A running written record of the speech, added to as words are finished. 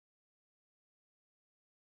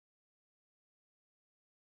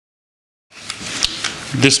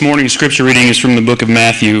This morning's scripture reading is from the book of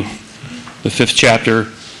Matthew, the 5th chapter,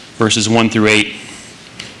 verses 1 through 8.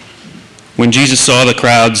 When Jesus saw the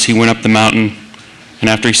crowds, he went up the mountain, and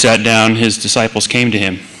after he sat down, his disciples came to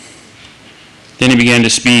him. Then he began to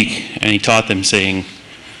speak, and he taught them, saying,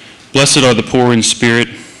 "Blessed are the poor in spirit,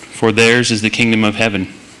 for theirs is the kingdom of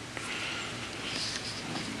heaven.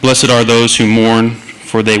 Blessed are those who mourn,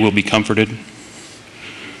 for they will be comforted.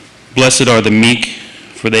 Blessed are the meek,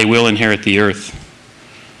 for they will inherit the earth.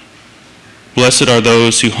 Blessed are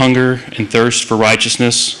those who hunger and thirst for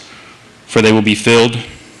righteousness, for they will be filled.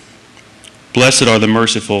 Blessed are the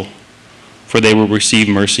merciful, for they will receive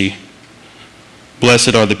mercy.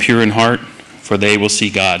 Blessed are the pure in heart, for they will see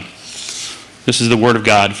God." This is the word of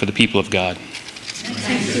God for the people of God.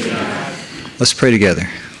 Thanks be to God. Let's pray together.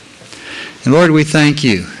 And Lord, we thank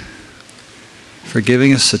you for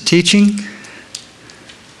giving us a teaching.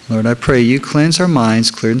 Lord, I pray you cleanse our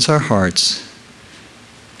minds, cleanse our hearts,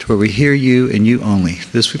 to where we hear you and you only.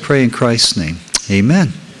 This we pray in Christ's name.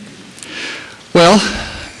 Amen. Well,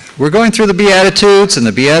 we're going through the Beatitudes, and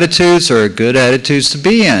the Beatitudes are good attitudes to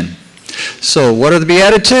be in. So what are the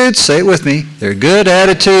Beatitudes? Say it with me. They're good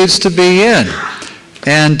attitudes to be in.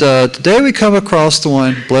 And today we come across the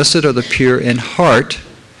one, "Blessed are the pure in heart,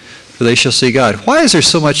 for they shall see God." Why is there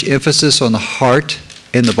so much emphasis on the heart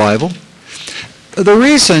in the Bible? The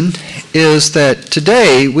reason is that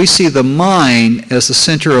today we see the mind as the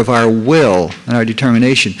center of our will and our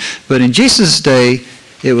determination. But in Jesus' day,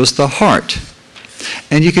 it was the heart.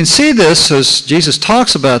 And you can see this as Jesus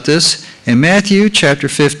talks about this in Matthew chapter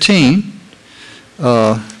 15,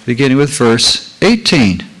 beginning with verse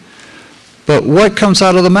 18. But what comes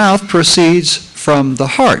out of the mouth proceeds from the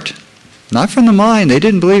heart, not from the mind. They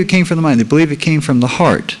didn't believe it came from the mind. They believed it came from the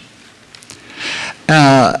heart.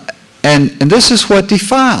 And this is what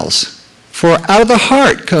defiles. For out of the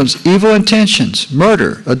heart comes evil intentions,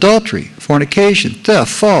 murder, adultery, fornication, theft,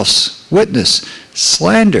 false witness,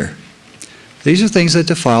 slander. These are things that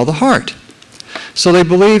defile the heart. So they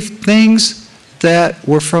believed things that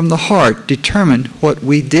were from the heart determined what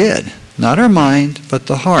we did. Not our mind, but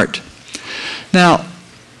the heart. Now,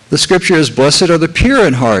 the scripture is, "Blessed are the pure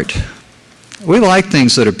in heart." We like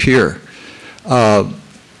things that are pure.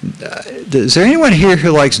 Is there anyone here who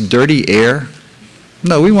likes dirty air?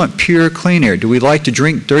 No, we want pure, clean air. Do we like to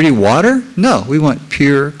drink dirty water? No, we want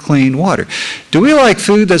pure, clean water. Do we like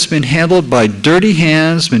food that's been handled by dirty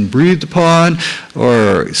hands, been breathed upon,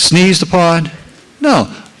 or sneezed upon? No,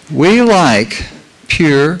 we like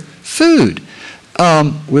pure food.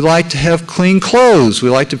 We like to have clean clothes. We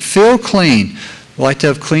like to feel clean. We like to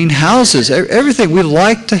have clean houses. Everything. We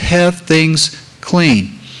like to have things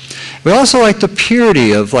clean. We also like the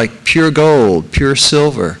purity of like pure gold, pure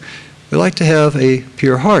silver. We like to have a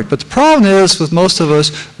pure heart. But the problem is, with most of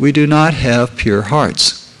us, we do not have pure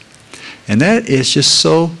hearts. And that is just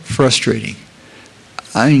so frustrating.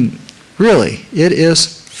 I mean, really, it is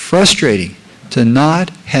frustrating to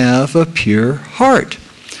not have a pure heart.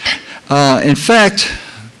 In fact,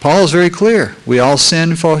 Paul is very clear. We all sin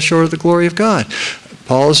and fall short of the glory of God.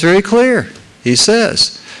 Paul is very clear. He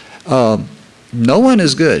says, no one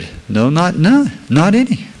is good. No, not none. Not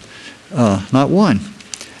any. Not one.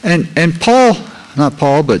 And Paul, not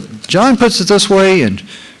Paul, but John puts it this way in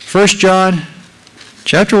 1 John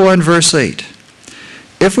chapter 1, verse 8.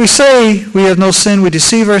 "If we say we have no sin, we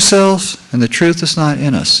deceive ourselves, and the truth is not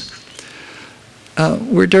in us."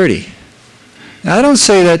 We're dirty. Now, I don't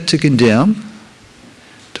say that to condemn,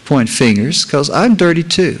 to point fingers, because I'm dirty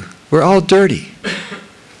too. We're all dirty.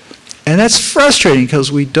 And that's frustrating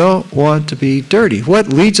because we don't want to be dirty.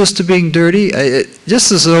 What leads us to being dirty?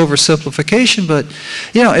 Just as an oversimplification, but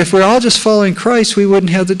if we're all just following Christ, we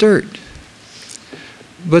wouldn't have the dirt.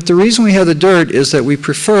 But the reason we have the dirt is that we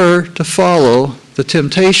prefer to follow the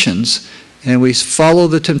temptations, and we follow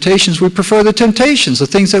the temptations. We prefer the temptations, the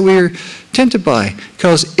things that we are tempted by.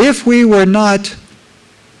 Because if we were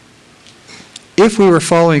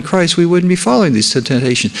following Christ, we wouldn't be following these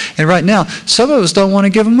temptations. And right now, some of us don't want to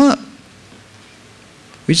give them up.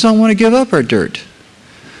 We just don't want to give up our dirt.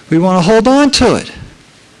 We want to hold on to it.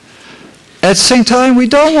 At the same time, we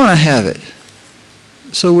don't want to have it.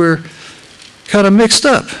 So we're kind of mixed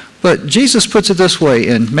up. But Jesus puts it this way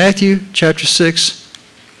in Matthew chapter 6.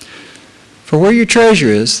 "For where your treasure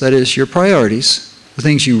is," that is your priorities, the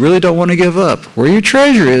things you really don't want to give up, "where your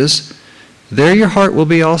treasure is, there your heart will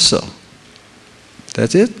be also."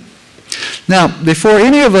 That's it. Now, before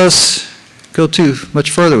any of us go too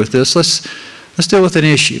much further with this, let's deal with an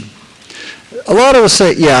issue. A lot of us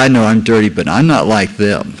say, "Yeah, I know I'm dirty, but I'm not like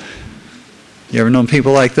them." You ever known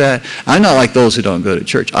people like that? I'm not like those who don't go to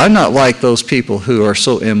church. I'm not like those people who are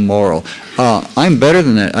so immoral. I'm better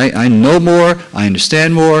than that. I know more. I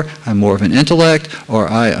understand more. I'm more of an intellect, or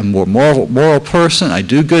I am a more moral person. I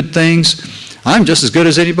do good things. I'm just as good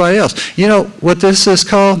as anybody else. You know what this is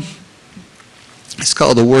called? It's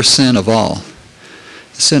called the worst sin of all.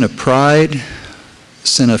 The sin of pride,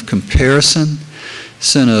 sin of comparison,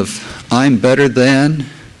 sin of I'm better than,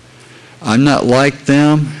 I'm not like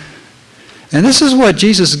them. And this is what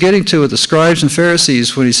Jesus is getting to with the scribes and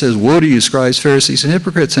Pharisees when he says, woe to you, scribes, Pharisees, and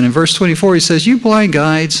hypocrites. And in verse 24 he says, you blind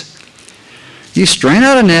guides, you strain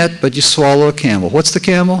out a net, but you swallow a camel. What's the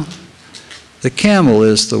camel? The camel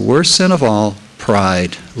is the worst sin of all,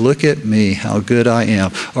 pride. Look at me, how good I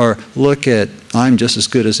am. Or look at, I'm just as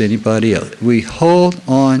good as anybody else. We hold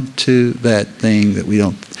on to that thing that we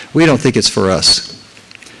don't think it's for us.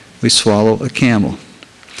 We swallow a camel.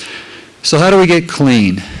 So how do we get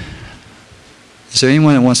clean? Is there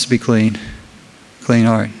anyone that wants to be clean? Clean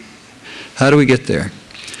heart. How do we get there?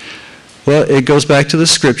 Well, it goes back to the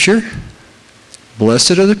scripture.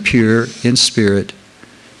 Blessed are the pure in spirit.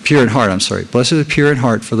 Pure in heart, I'm sorry. Blessed are the pure in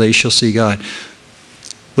heart, for they shall see God.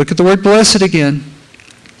 Look at the word blessed again.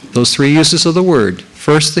 Those three uses of the word.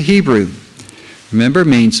 First, the Hebrew. Remember,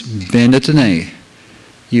 means bended knee.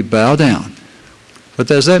 You bow down. What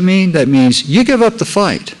does that mean? That means you give up the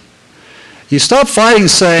fight. You stop fighting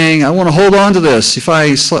saying, I want to hold on to this. If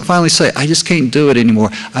I finally say, I just can't do it anymore,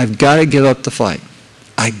 I've got to give up the fight.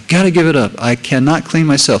 I've got to give it up. I cannot clean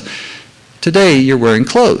myself. Today, you're wearing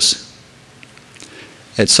clothes.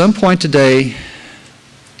 At some point today,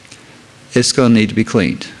 it's going to need to be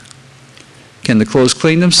cleaned. Can the clothes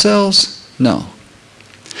clean themselves? No.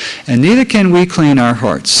 And neither can we clean our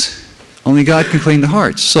hearts. Only God can clean the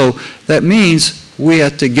hearts. So that means we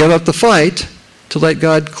have to give up the fight to let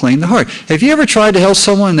God clean the heart. Have you ever tried to help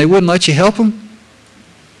someone and they wouldn't let you help them?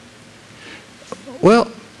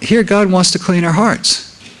 Well, here God wants to clean our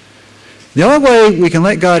hearts. The only way we can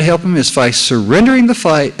let God help them is by surrendering the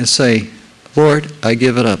fight and say, Lord, I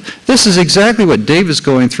give it up. This is exactly what David's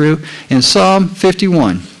going through in Psalm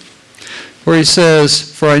 51, where he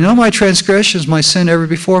says, for I know my transgressions, my sin ever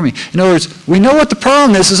before me. In other words, we know what the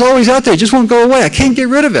problem is. It's always out there. It just won't go away. I can't get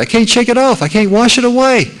rid of it. I can't shake it off. I can't wash it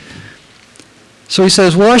away. So he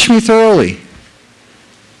says, wash me thoroughly.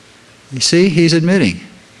 You see, he's admitting,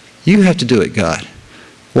 you have to do it, God.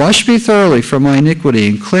 Wash me thoroughly from my iniquity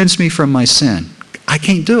and cleanse me from my sin. I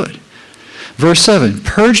can't do it. Verse 7,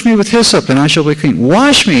 purge me with hyssop and I shall be clean.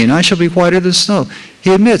 Wash me and I shall be whiter than snow.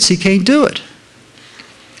 He admits he can't do it.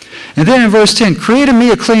 And then in verse 10, create in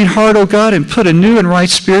me a clean heart, O God, and put a new and right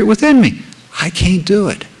spirit within me. I can't do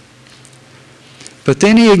it. But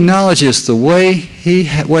then he acknowledges the way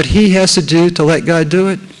what he has to do to let God do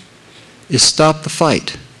it is stop the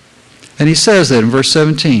fight. And he says that in verse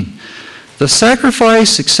 17, the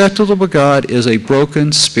sacrifice acceptable to God is a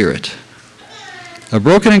broken spirit. A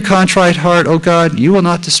broken and contrite heart, O God, you will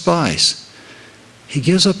not despise. He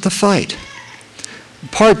gives up the fight.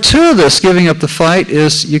 Part 2 of this giving up the fight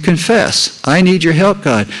is you confess. I need your help,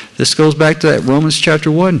 God. This goes back to that Romans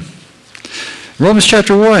chapter 1. Romans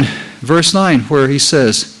chapter 1. Verse 9, where he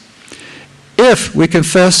says, if we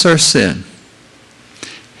confess our sin,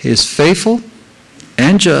 he is faithful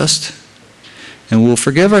and just and will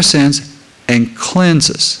forgive our sins and cleanse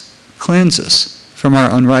us from our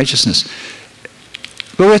unrighteousness.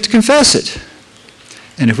 But we have to confess it.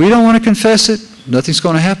 And if we don't want to confess it, nothing's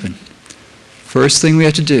going to happen. First thing we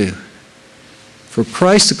have to do for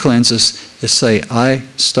Christ to cleanse us is say, I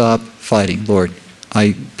stop fighting, Lord.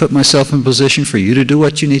 I put myself in position for you to do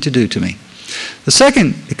what you need to do to me. The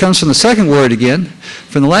second, it comes from the second word again,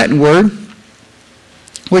 from the Latin word,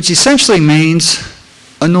 which essentially means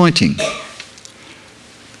anointing.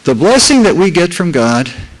 The blessing that we get from God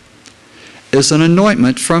is an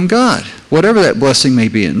anointment from God, whatever that blessing may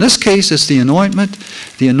be. In this case, it's the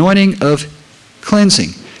anointing of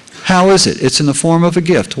cleansing. How is it? It's in the form of a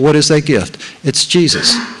gift. What is that gift? It's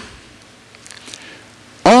Jesus.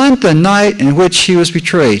 On the night in which he was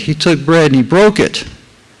betrayed, he took bread and he broke it.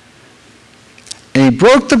 And he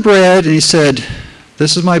broke the bread and he said,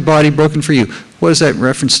 this is my body broken for you. What is that in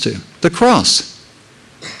reference to? The cross.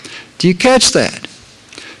 Do you catch that?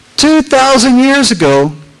 2,000 years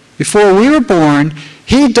ago, before we were born,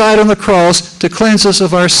 he died on the cross to cleanse us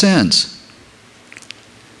of our sins.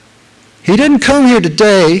 He didn't come here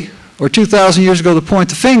today, or 2,000 years ago to point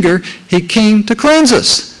the finger. He came to cleanse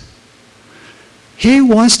us. He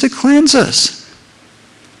wants to cleanse us.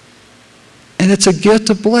 And it's a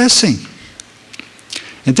gift of blessing.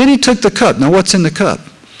 And then he took the cup. Now what's in the cup?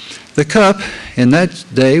 The cup in that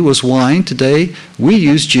day was wine. Today we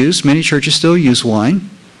use juice. Many churches still use wine.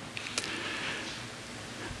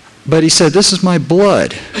 But he said, this is my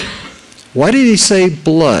blood. Why did he say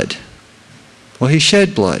blood? Well, he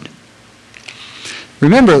shed blood.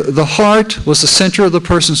 Remember, the heart was the center of the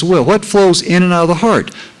person's will. What flows in and out of the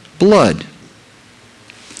heart? Blood.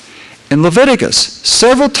 In Leviticus,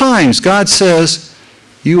 several times God says,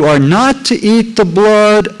 you are not to eat the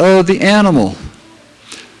blood of the animal.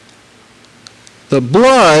 The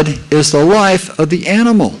blood is the life of the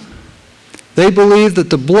animal. They believed that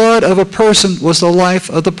the blood of a person was the life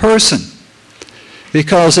of the person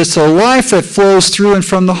because it's the life that flows through and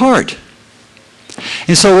from the heart.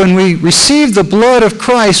 And so when we receive the blood of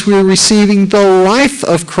Christ, we're receiving the life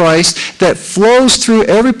of Christ that flows through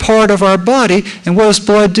every part of our body. And what does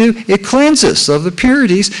blood do? It cleanses of the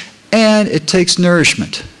impurities and it takes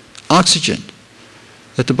nourishment, oxygen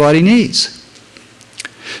that the body needs.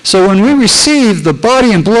 So when we receive the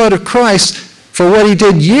body and blood of Christ for what he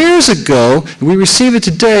did years ago, and we receive it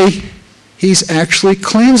today, he's actually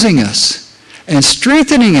cleansing us and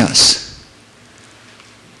strengthening us.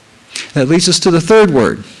 That leads us to the third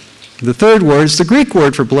word. The third word is the Greek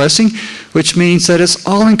word for blessing, which means that it's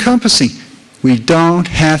all-encompassing. We don't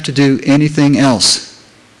have to do anything else.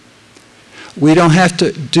 We don't have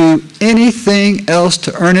to do anything else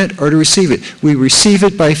to earn it or to receive it. We receive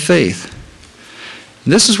it by faith.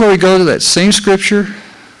 And this is where we go to that same scripture.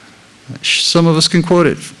 Some of us can quote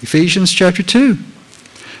it. Ephesians chapter 2.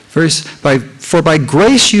 For by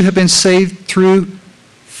grace you have been saved through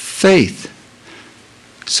faith.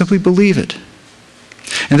 Simply believe it.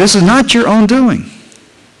 And this is not your own doing.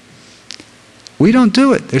 We don't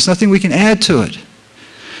do it. There's nothing we can add to it.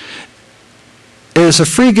 It is a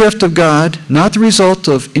free gift of God, not the result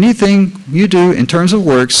of anything you do in terms of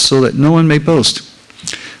works, so that no one may boast.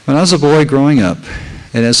 When I was a boy growing up,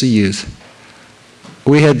 and as a youth,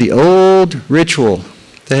 we had the old ritual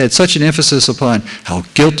that had such an emphasis upon how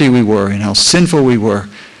guilty we were and how sinful we were.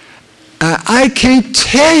 I can't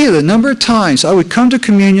tell you the number of times I would come to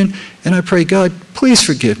communion and I pray, God, please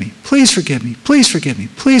forgive me, please forgive me, please forgive me,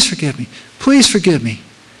 please forgive me, please forgive me.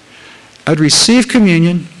 I'd receive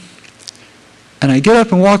communion and I'd get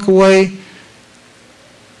up and walk away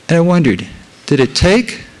and I wondered, did it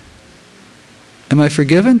take? Am I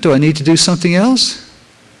forgiven? Do I need to do something else?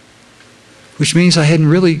 Which means I hadn't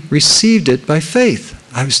really received it by faith.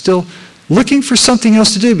 I was still looking for something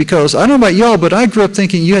else to do because, I don't know about y'all, but I grew up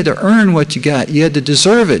thinking you had to earn what you got. You had to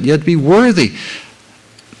deserve it. You had to be worthy.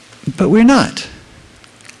 But we're not.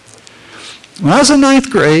 When I was in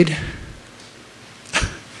 9th grade,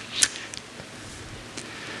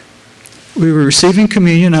 we were receiving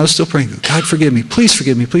communion. I was still praying, God, forgive me. Please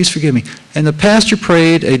forgive me. Please forgive me. And the pastor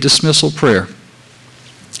prayed a dismissal prayer.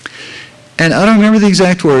 And I don't remember the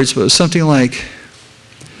exact words, but it was something like,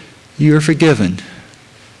 you are forgiven.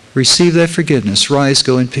 Receive that forgiveness. Rise,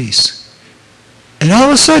 go in peace. And all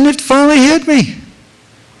of a sudden it finally hit me.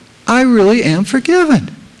 I really am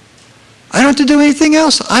forgiven. I don't have to do anything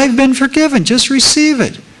else. I've been forgiven. Just receive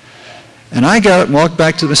it. And I got up and walked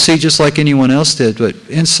back to the seat just like anyone else did. But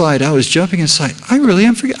inside, I was jumping inside. I really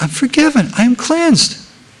am forgiven. I'm forgiven. I am cleansed.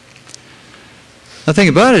 The thing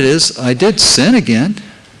about it is, I did sin again.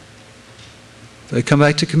 But I come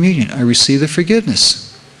back to communion. I receive the forgiveness.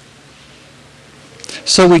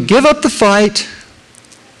 So we give up the fight,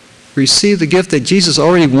 receive the gift that Jesus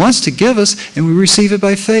already wants to give us, and we receive it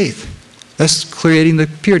by faith. That's creating the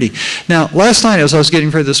purity. Now, last night as I was getting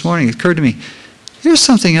ready this morning, it occurred to me, here's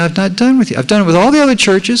something I've not done with you. I've done it with all the other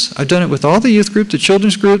churches. I've done it with all the youth groups, the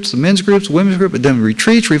children's groups, the men's groups, the women's group. I've done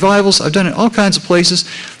retreats, revivals. I've done it in all kinds of places.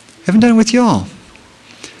 I haven't done it with y'all.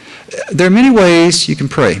 There are many ways you can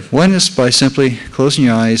pray. One is by simply closing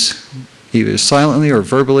your eyes, either silently or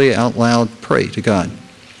verbally out loud, pray to God.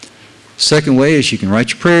 Second way is you can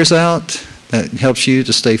write your prayers out. That helps you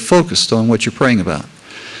to stay focused on what you're praying about.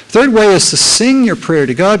 Third way is to sing your prayer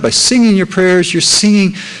to God. By singing your prayers, you're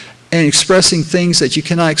singing and expressing things that you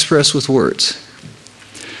cannot express with words.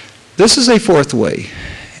 This is a fourth way.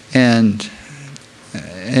 And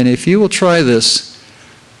if you will try this,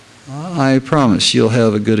 I promise you'll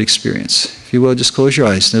have a good experience. If you will, just close your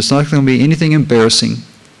eyes. There's not going to be anything embarrassing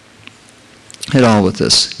at all with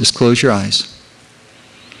this. Just close your eyes.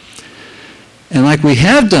 And like we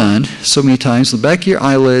have done so many times, in the back of your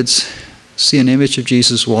eyelids, see an image of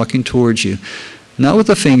Jesus walking towards you. Not with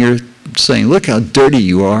a finger saying, look how dirty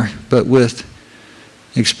you are, but with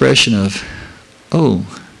an expression of,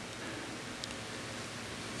 oh,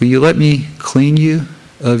 will you let me clean you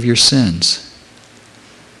of your sins?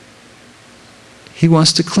 He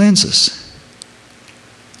wants to cleanse us.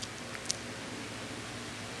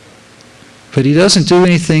 But he doesn't do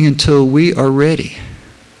anything until we are ready.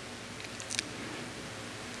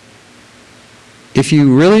 If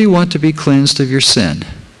you really want to be cleansed of your sin,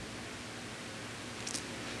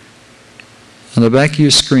 on the back of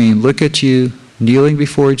your screen, look at you kneeling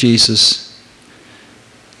before Jesus,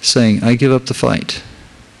 saying, I give up the fight.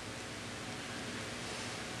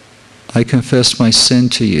 I confess my sin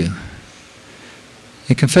to you.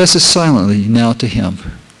 And confess it silently now to him.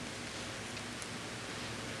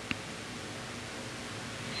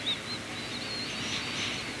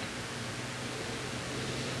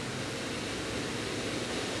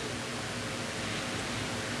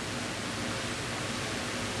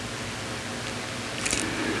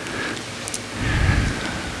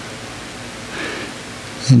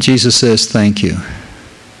 And Jesus says, thank you.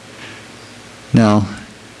 Now,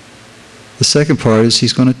 the second part is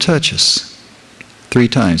he's going to touch us 3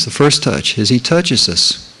 times. The first touch is he touches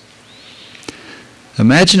us.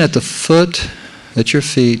 Imagine at the foot, at your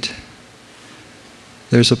feet,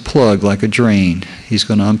 there's a plug like a drain. He's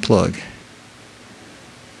going to unplug.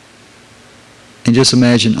 And just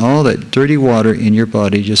imagine all that dirty water in your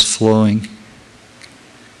body just flowing.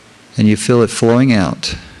 And you feel it flowing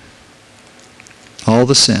out. All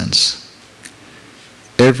the sins,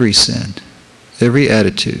 every sin, every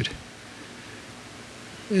attitude,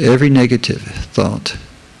 every negative thought,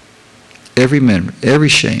 every memory, every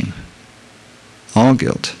shame, all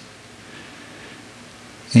guilt.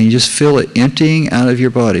 And you just feel it emptying out of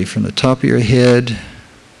your body from the top of your head,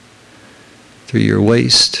 through your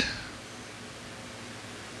waist,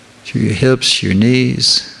 through your hips, your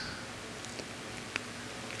knees.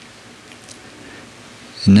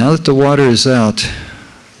 And now that the water is out,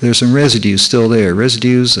 there's some residue still there,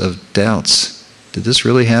 residues of doubts. Did this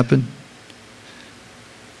really happen?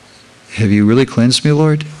 Have you really cleansed me,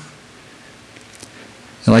 Lord?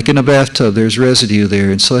 And like in a bathtub, there's residue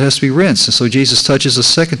there, and so it has to be rinsed. And so Jesus touches a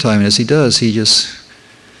second time, and as he does, he just,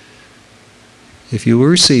 if you will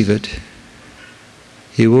receive it,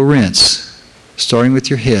 he will rinse, starting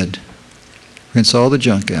with your head. Rinse all the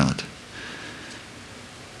junk out.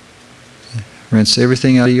 Rinse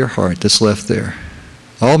everything out of your heart that's left there.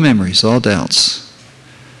 All memories, all doubts.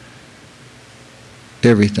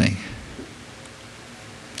 Everything.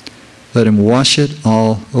 Let him wash it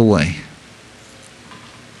all away.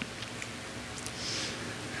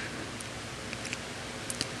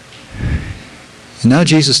 And now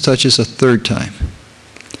Jesus touches a third time.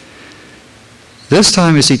 This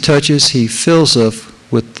time as he touches, he fills us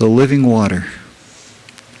with the living water.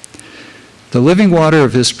 The living water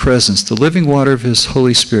of his presence, the living water of his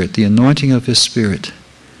Holy Spirit, the anointing of his Spirit.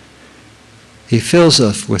 He fills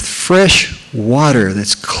us with fresh water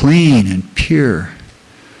that's clean and pure,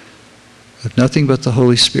 of nothing but the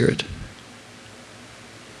Holy Spirit.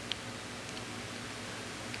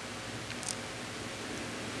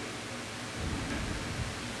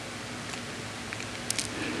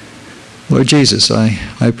 Lord Jesus,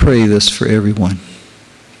 I pray this for everyone.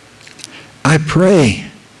 I pray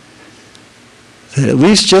that at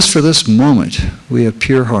least just for this moment, we have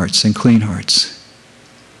pure hearts and clean hearts.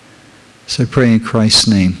 So I pray in Christ's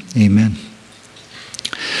name, amen.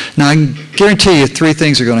 Now I can guarantee you 3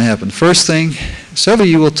 things are going to happen. First thing, several of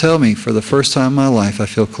you will tell me, for the first time in my life, I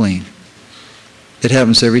feel clean. It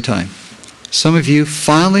happens every time. Some of you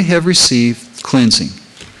finally have received cleansing.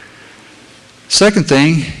 Second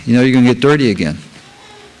thing, you know you're going to get dirty again.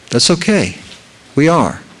 That's okay. We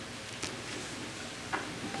are.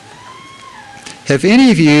 Have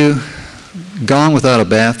any of you gone without a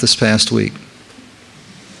bath this past week?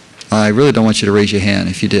 I really don't want you to raise your hand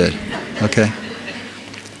if you did. Okay?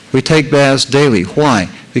 We take baths daily. Why?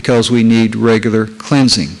 Because we need regular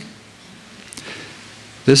cleansing.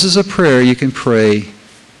 This is a prayer you can pray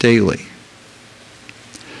daily.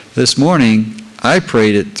 This morning, I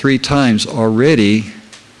prayed it 3 times already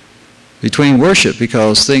between worship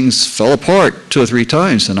because things fell apart 2 or 3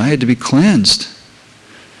 times and I had to be cleansed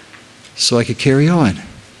so I could carry on.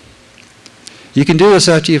 You can do this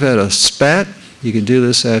after you've had a spat. You can do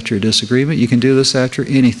this after a disagreement. You can do this after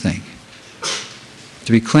anything.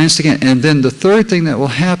 To be cleansed again. And then the third thing that will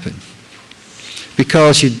happen,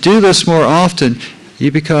 because you do this more often,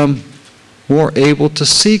 you become more able to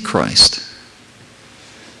see Christ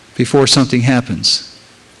before something happens.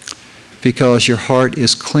 Because your heart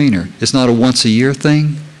is cleaner. It's not a once-a-year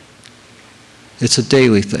thing. It's a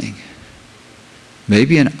daily thing.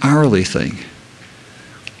 Maybe an hourly thing.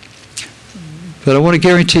 But I want to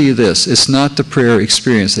guarantee you this. It's not the prayer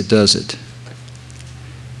experience that does it.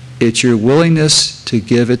 It's your willingness to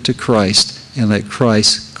give it to Christ and let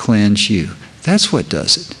Christ cleanse you. That's what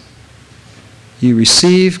does it. You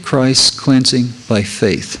receive Christ's cleansing by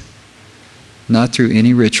faith. not through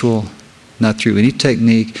any ritual, not through any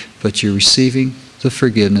technique, but you're receiving the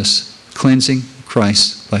forgiveness, cleansing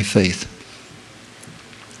Christ by faith.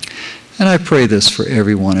 And I pray this for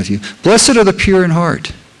every one of you. Blessed are the pure in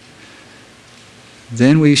heart.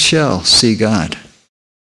 Then we shall see God.